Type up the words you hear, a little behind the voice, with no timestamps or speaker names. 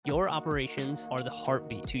Your operations are the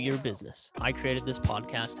heartbeat to your business. I created this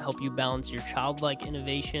podcast to help you balance your childlike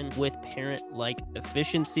innovation with parent-like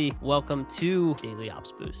efficiency. Welcome to Daily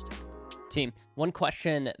Ops Boost. Team, one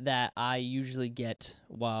question that I usually get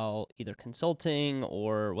while either consulting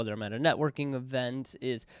or whether I'm at a networking event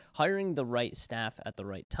is hiring the right staff at the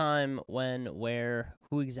right time, when, where,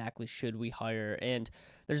 who exactly should we hire? And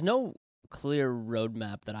there's no clear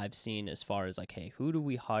roadmap that I've seen as far as like, hey, who do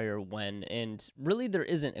we hire when? And really there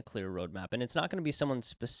isn't a clear roadmap, and it's not going to be someone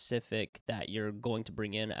specific that you're going to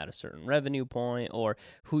bring in at a certain revenue point or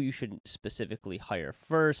who you should specifically hire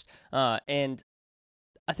first. And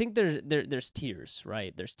I think there's tiers,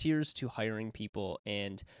 right? There's tiers to hiring people,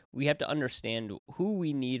 and we have to understand who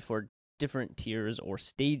we need for different tiers or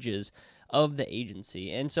stages of the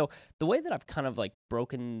agency. And so the way that I've kind of like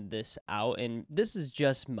broken this out, and this is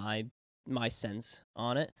just my sense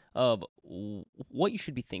on it of what you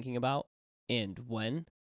should be thinking about and when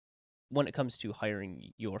it comes to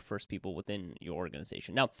hiring your first people within your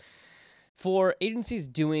organization. Now, for agencies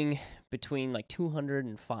doing between like 200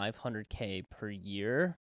 and 500K per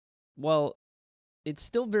year, well, it's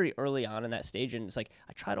still very early on in that stage, and it's like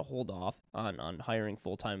I try to hold off on hiring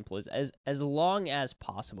full-time employees as long as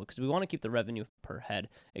possible, because we want to keep the revenue per head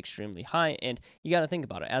extremely high. And you got to think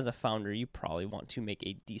about it, as a founder, you probably want to make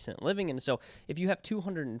a decent living. And so if you have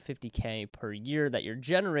 250K per year that you're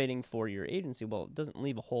generating for your agency, well, it doesn't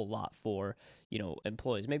leave a whole lot for,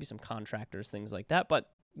 employees, maybe some contractors, things like that. But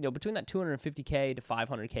between that 250K to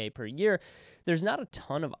 500K per year, there's not a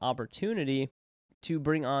ton of opportunity to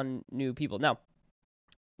bring on new people. Now,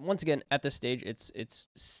 once again, at this stage, it's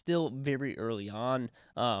still very early on.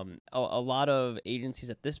 A lot of agencies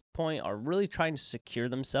at this point are really trying to secure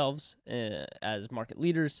themselves as market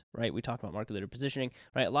leaders, right? We talk about market leader positioning,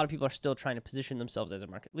 right? A lot of people are still trying to position themselves as a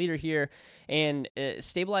market leader here and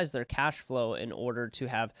stabilize their cash flow in order to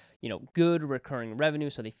have, good recurring revenue,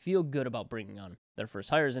 so they feel good about bringing on their first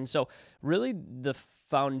hires. And so really the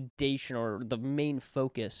foundation or the main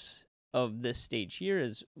focus of this stage here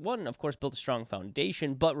is, one, of course, build a strong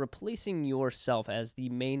foundation, but replacing yourself as the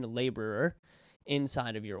main laborer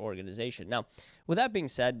inside of your organization. Now, with that being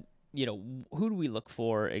said, who do we look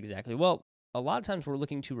for exactly? Well, a lot of times we're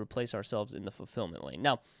looking to replace ourselves in the fulfillment lane.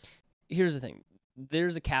 Now, here's the thing.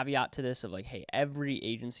 There's a caveat to this of like, hey, every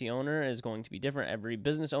agency owner is going to be different. Every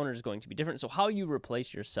business owner is going to be different. So how you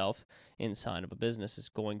replace yourself inside of a business is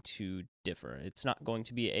going to differ. It's not going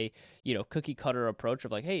to be a, cookie cutter approach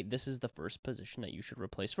of like, hey, this is the first position that you should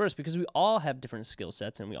replace first, because we all have different skill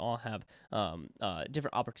sets and we all have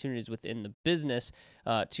different opportunities within the business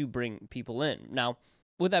to bring people in. Now,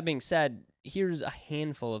 with that being said, here's a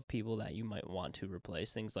handful of people that you might want to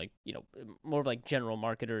replace. Things like, more of like general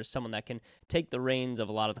marketers, someone that can take the reins of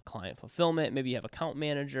a lot of the client fulfillment. Maybe you have account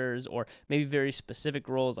managers, or maybe very specific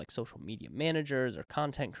roles like social media managers or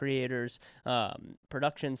content creators,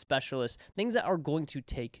 production specialists, things that are going to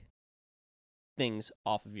take things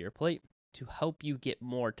off of your plate to help you get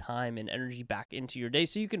more time and energy back into your day,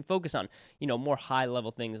 so you can focus on, more high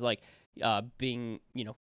level things like being,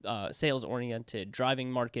 sales oriented,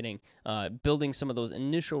 driving marketing, building some of those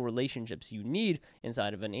initial relationships you need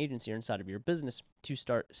inside of an agency or inside of your business to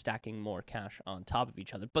start stacking more cash on top of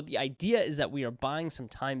each other. But the idea is that we are buying some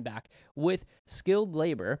time back with skilled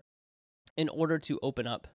labor in order to open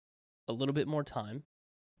up a little bit more time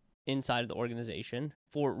inside of the organization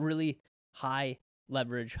for really high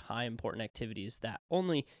leverage, high important activities that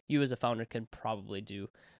only you as a founder can probably do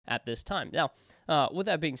at this time. Now, with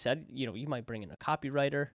that being said, you might bring in a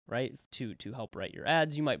copywriter, right, to help write your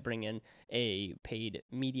ads. You might bring in a paid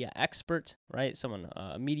media expert, right, someone,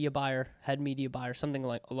 a media buyer, head media buyer, something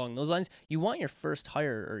like along those lines. You want your first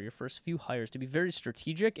hire or your first few hires to be very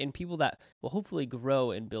strategic and people that will hopefully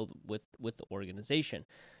grow and build with the organization.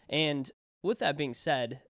 And with that being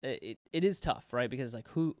said, it is tough, right? Because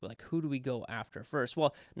who do we go after first?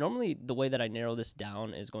 Well, normally the way that I narrow this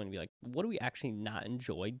down is going to be like, what do we actually not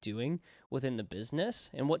enjoy doing within the business,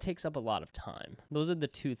 and what takes up a lot of time? Those are the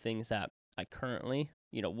two things that I currently,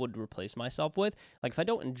 would replace myself with. Like if I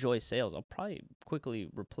don't enjoy sales, I'll probably quickly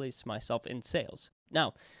replace myself in sales.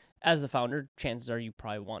 Now, as the founder, chances are you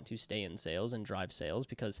probably want to stay in sales and drive sales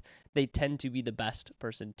because they tend to be the best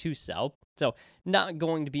person to sell. So not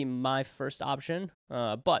going to be my first option,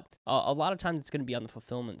 but a lot of times it's going to be on the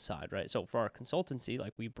fulfillment side, right? So for our consultancy,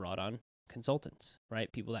 like we brought on consultants,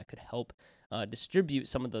 right? People that could help distribute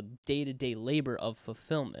some of the day-to-day labor of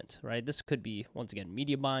fulfillment, right? This could be, once again,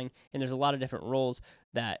 media buying, and there's a lot of different roles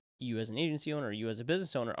that you as an agency owner or you as a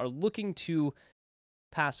business owner are looking to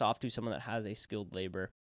pass off to someone that has a skilled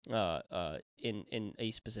labor in a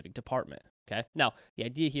specific department. Okay. Now, the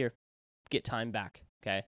idea here, get time back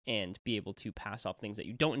okay, and be able to pass off things that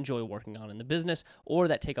you don't enjoy working on in the business or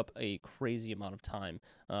that take up a crazy amount of time,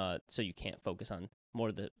 so you can't focus on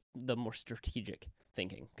more the more strategic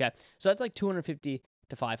thinking, okay? So that's like 250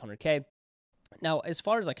 to 500K. Now, as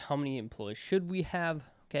far as like how many employees should we have,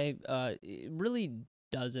 okay, it really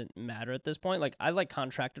doesn't matter at this point. Like I like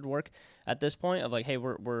contracted work at this point of like, hey,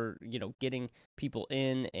 we're getting people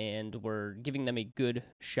in and we're giving them a good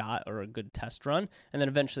shot or a good test run, and then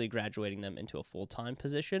eventually graduating them into a full-time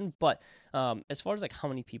position. But as far as like how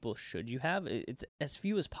many people should you have, it's as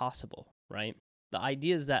few as possible, right? The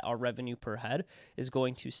idea is that our revenue per head is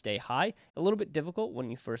going to stay high. A little bit difficult when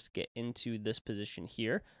you first get into this position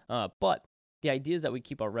here, but the idea is that we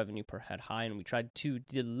keep our revenue per head high and we try to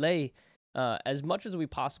delay as much as we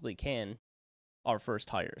possibly can our first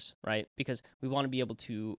hires, right? Because we want to be able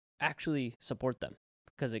to actually support them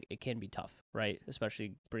because it can be tough, right?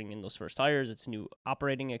 Especially bringing in those first hires. It's new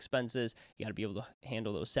operating expenses. You got to be able to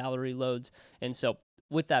handle those salary loads. And so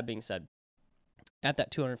with that being said, at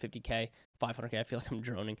that 250K, 500K, I feel like I'm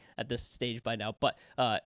droning at this stage by now, but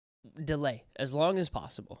delay as long as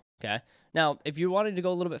possible, okay? Now, if you're wanting to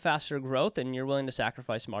go a little bit faster growth and you're willing to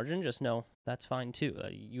sacrifice margin, just know that's fine too.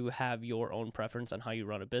 You have your own preference on how you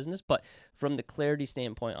run a business, but from the clarity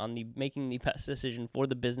standpoint on the making the best decision for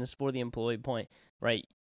the business, for the employee point, right?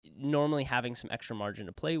 Normally having some extra margin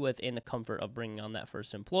to play with and the comfort of bringing on that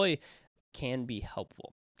first employee can be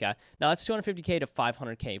helpful. Okay. Now that's 250K to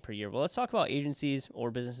 500K per year. Well, let's talk about agencies or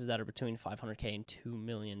businesses that are between 500K and $2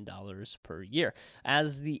 million per year.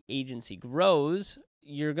 As the agency grows,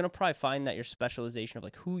 you're going to probably find that your specialization of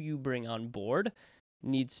like who you bring on board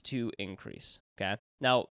needs to increase. Okay.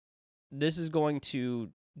 Now, this is going to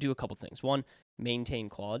do a couple things. One, maintain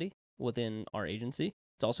quality within our agency.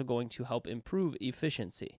 It's also going to help improve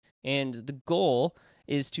efficiency. And the goal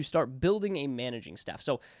is to start building a managing staff.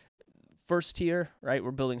 So first tier, right?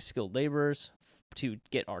 We're building skilled laborers to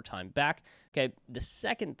get our time back. Okay. The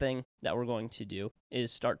second thing that we're going to do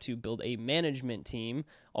is start to build a management team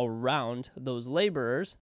around those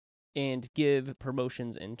laborers and give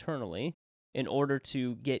promotions internally in order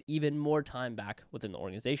to get even more time back within the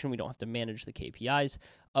organization. We don't have to manage the KPIs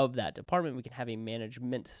of that department. We can have a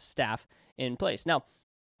management staff in place. Now,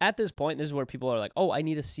 at this point, this is where people are like, oh, I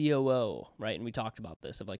need a COO, right? And we talked about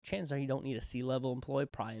this of like, chances are you don't need a C-level employee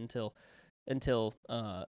probably until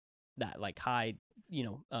that like high,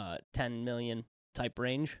 10 million type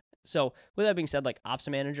range. So with that being said, like ops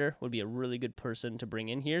manager would be a really good person to bring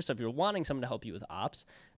in here. So if you're wanting someone to help you with ops,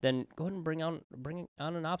 then go ahead and bring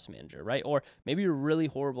on an ops manager, right? Or maybe you're really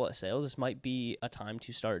horrible at sales. This might be a time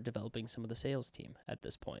to start developing some of the sales team at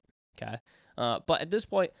this point. Okay. But at this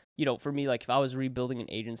point, for me, like if I was rebuilding an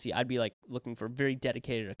agency, I'd be like looking for very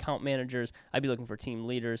dedicated account managers. I'd be looking for team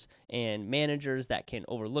leaders and managers that can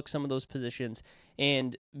overlook some of those positions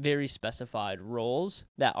and very specified roles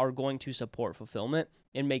that are going to support fulfillment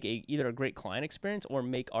and make either a great client experience or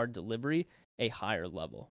make our delivery a higher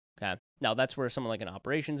level. Okay. Now that's where someone like an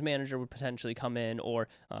operations manager would potentially come in, or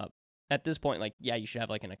at this point, like, yeah, you should have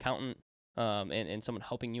like an accountant and someone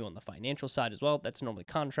helping you on the financial side as well. That's normally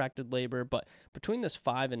contracted labor, but between this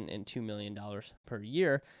 $5 and $2 million per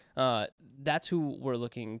year, that's who we're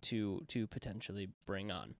looking to potentially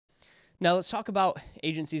bring on. Now let's talk about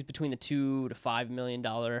agencies between the $2 to $5 million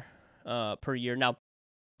per year. Now,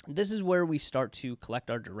 this is where we start to collect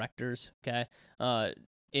our directors. Okay,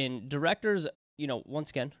 in directors, once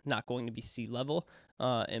again, not going to be C-level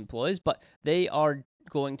employees, but they are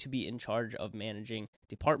going to be in charge of managing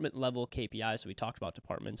department level KPIs. So we talked about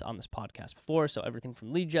departments on this podcast before. So everything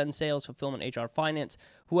from lead gen, sales, fulfillment, HR, finance,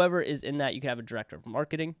 whoever is in that. You could have a director of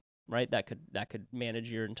marketing, right? That could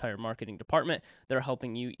manage your entire marketing department. They're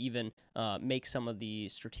helping you even make some of the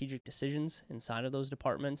strategic decisions inside of those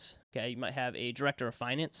departments. Okay, you might have a director of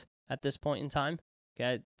finance at this point in time.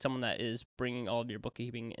 Okay, someone that is bringing all of your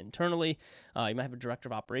bookkeeping internally. You might have a director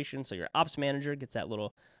of operations, so your ops manager gets that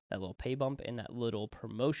little pay bump and that little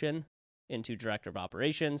promotion into director of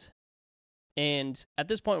operations. And at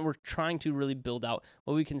this point, we're trying to really build out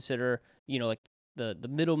what we consider, like the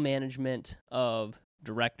middle management of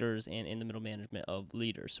directors and in the middle management of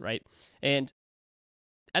leaders, right? And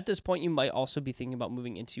at this point, you might also be thinking about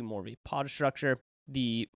moving into more of a pod structure.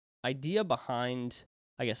 The idea behind,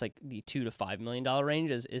 I guess, like the $2 to $5 million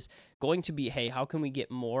range is going to be, hey, how can we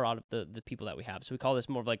get more out of the people that we have? So we call this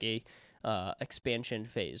more of like a expansion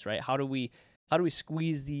phase, right? How do we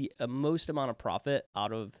squeeze the most amount of profit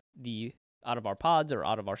out of our pods or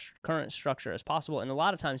out of our current structure as possible? And a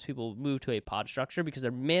lot of times people move to a pod structure because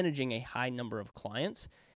they're managing a high number of clients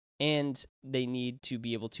and they need to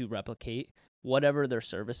be able to replicate whatever their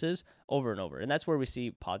service is over and over. And that's where we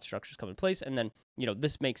see pod structures come in place. And then,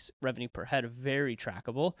 this makes revenue per head very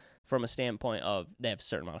trackable from a standpoint of they have a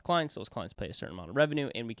certain amount of clients, those clients pay a certain amount of revenue,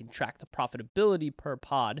 and we can track the profitability per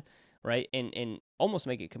pod, right? And almost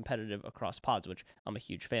make it competitive across pods, which I'm a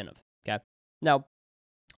huge fan of, okay? Now,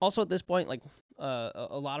 also at this point, like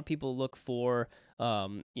a lot of people look for,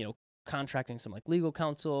 contracting some like legal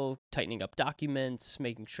counsel, tightening up documents,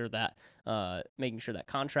 making sure that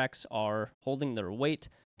contracts are holding their weight.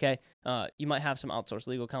 Okay, you might have some outsourced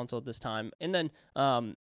legal counsel at this time, and then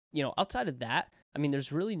outside of that, I mean,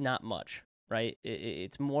 there's really not much, right?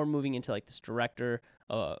 It's more moving into like this director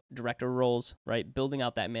roles, right? Building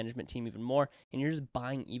out that management team even more, and you're just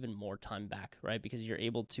buying even more time back, right? Because you're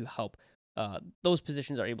able to help. Those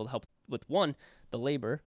positions are able to help with, one, the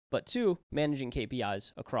labor, but two, managing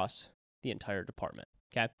KPIs across the entire department.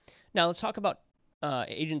 Okay. Now let's talk about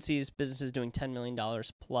agencies, businesses doing $10 million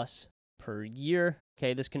plus per year.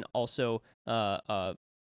 Okay. This can also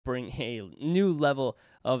bring a new level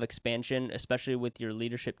of expansion, especially with your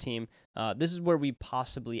leadership team. This is where we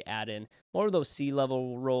possibly add in more of those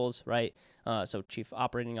C-level roles, right? So chief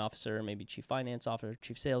operating officer, maybe chief finance officer,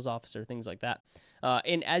 chief sales officer, things like that.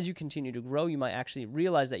 And as you continue to grow, you might actually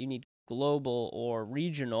realize that you need global or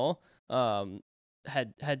regional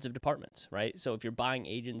heads of departments, right? So if you're buying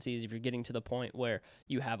agencies, if you're getting to the point where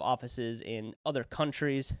you have offices in other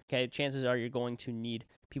countries, okay, chances are you're going to need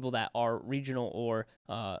people that are regional or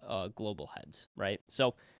global heads, right?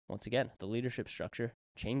 So once again, the leadership structure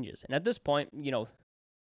changes. And at this point,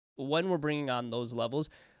 when we're bringing on those levels,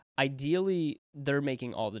 ideally they're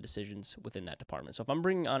making all the decisions within that department. So if I'm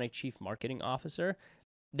bringing on a chief marketing officer,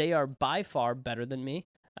 they are by far better than me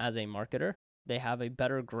as a marketer. They have a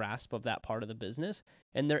better grasp of that part of the business,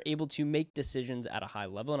 and they're able to make decisions at a high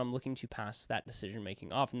level. And I'm looking to pass that decision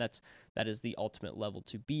making off. And that is the ultimate level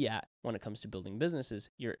to be at when it comes to building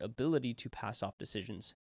businesses, your ability to pass off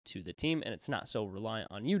decisions to the team. And it's not so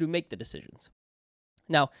reliant on you to make the decisions.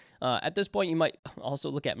 Now, at this point, you might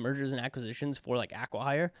also look at mergers and acquisitions for like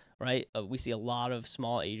acqui-hire, right? We see a lot of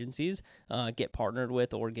small agencies get partnered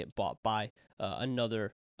with or get bought by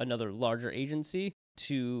another larger agency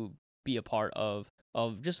to be a part of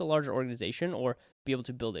just a larger organization or be able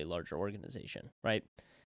to build a larger organization, right?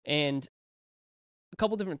 And a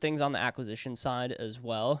couple different things on the acquisition side as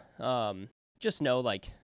well. Just know, like,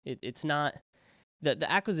 it's not...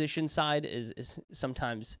 The acquisition side is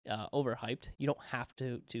sometimes overhyped. You don't have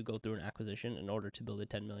to go through an acquisition in order to build a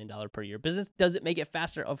 $10 million per year business. Does it make it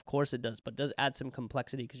faster? Of course it does, but it does add some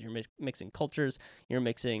complexity because you're mixing cultures, you're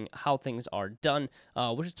mixing how things are done,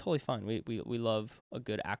 which is totally fine. We love a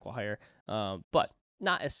good acqui-hire, but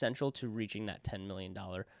not essential to reaching that $10 million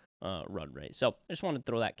run rate. So I just wanted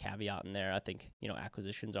to throw that caveat in there. I think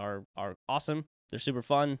acquisitions are awesome. They're super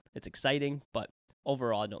fun. It's exciting, but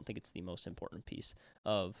overall, I don't think it's the most important piece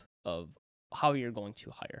of how you're going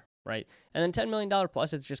to hire, right? And then $10 million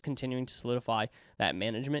plus, it's just continuing to solidify that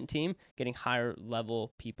management team, getting higher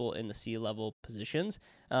level people in the C-level positions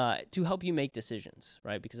to help you make decisions,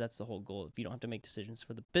 right? Because that's the whole goal. If you don't have to make decisions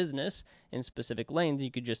for the business in specific lanes,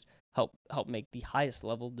 you could just help make the highest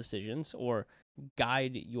level decisions or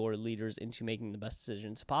guide your leaders into making the best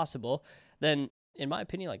decisions possible. Then in my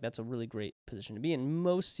opinion, like, that's a really great position to be in.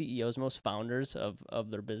 Most CEOs, most founders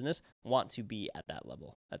of their business want to be at that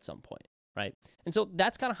level at some point, right? And so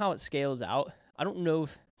that's kind of how it scales out. I don't know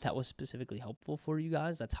if that was specifically helpful for you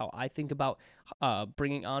guys. That's how I think about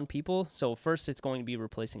bringing on people. So first, it's going to be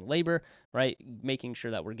replacing labor, right? Making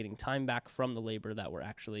sure that we're getting time back from the labor that we're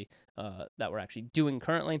actually doing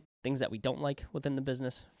currently, things that we don't like within the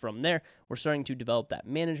business. From there, we're starting to develop that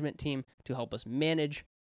management team to help us manage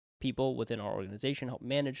people within our organization, help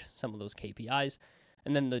manage some of those KPIs.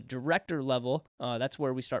 And then the director level, that's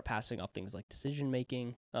where we start passing off things like decision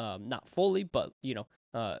making, not fully, but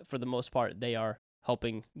for the most part, they are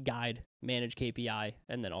helping guide, manage KPI,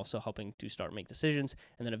 and then also helping to start make decisions,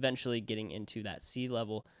 and then eventually getting into that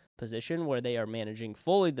C-level position where they are managing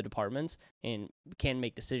fully the departments and can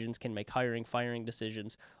make decisions, can make hiring, firing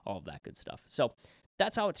decisions, all of that good stuff. So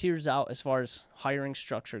that's how it tiers out as far as hiring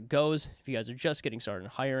structure goes. If you guys are just getting started in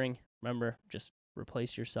hiring, remember, just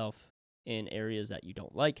replace yourself in areas that you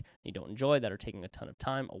don't like, you don't enjoy, that are taking a ton of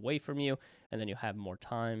time away from you, and then you'll have more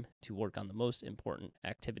time to work on the most important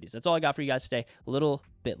activities. That's all I got for you guys today. A little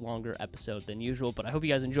bit longer episode than usual, but I hope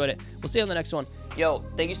you guys enjoyed it. We'll see you on the next one. Yo,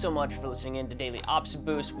 thank you so much for listening in to Daily Ops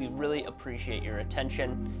Boost. We really appreciate your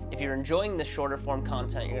attention. If you're enjoying the shorter form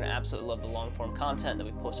content, you're gonna absolutely love the long form content that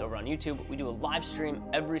we post over on YouTube. We do a live stream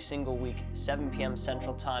every single week, 7 p.m.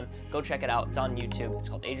 Central Time. Go check it out. It's on YouTube. It's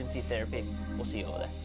called Agency Therapy. We'll see you over there.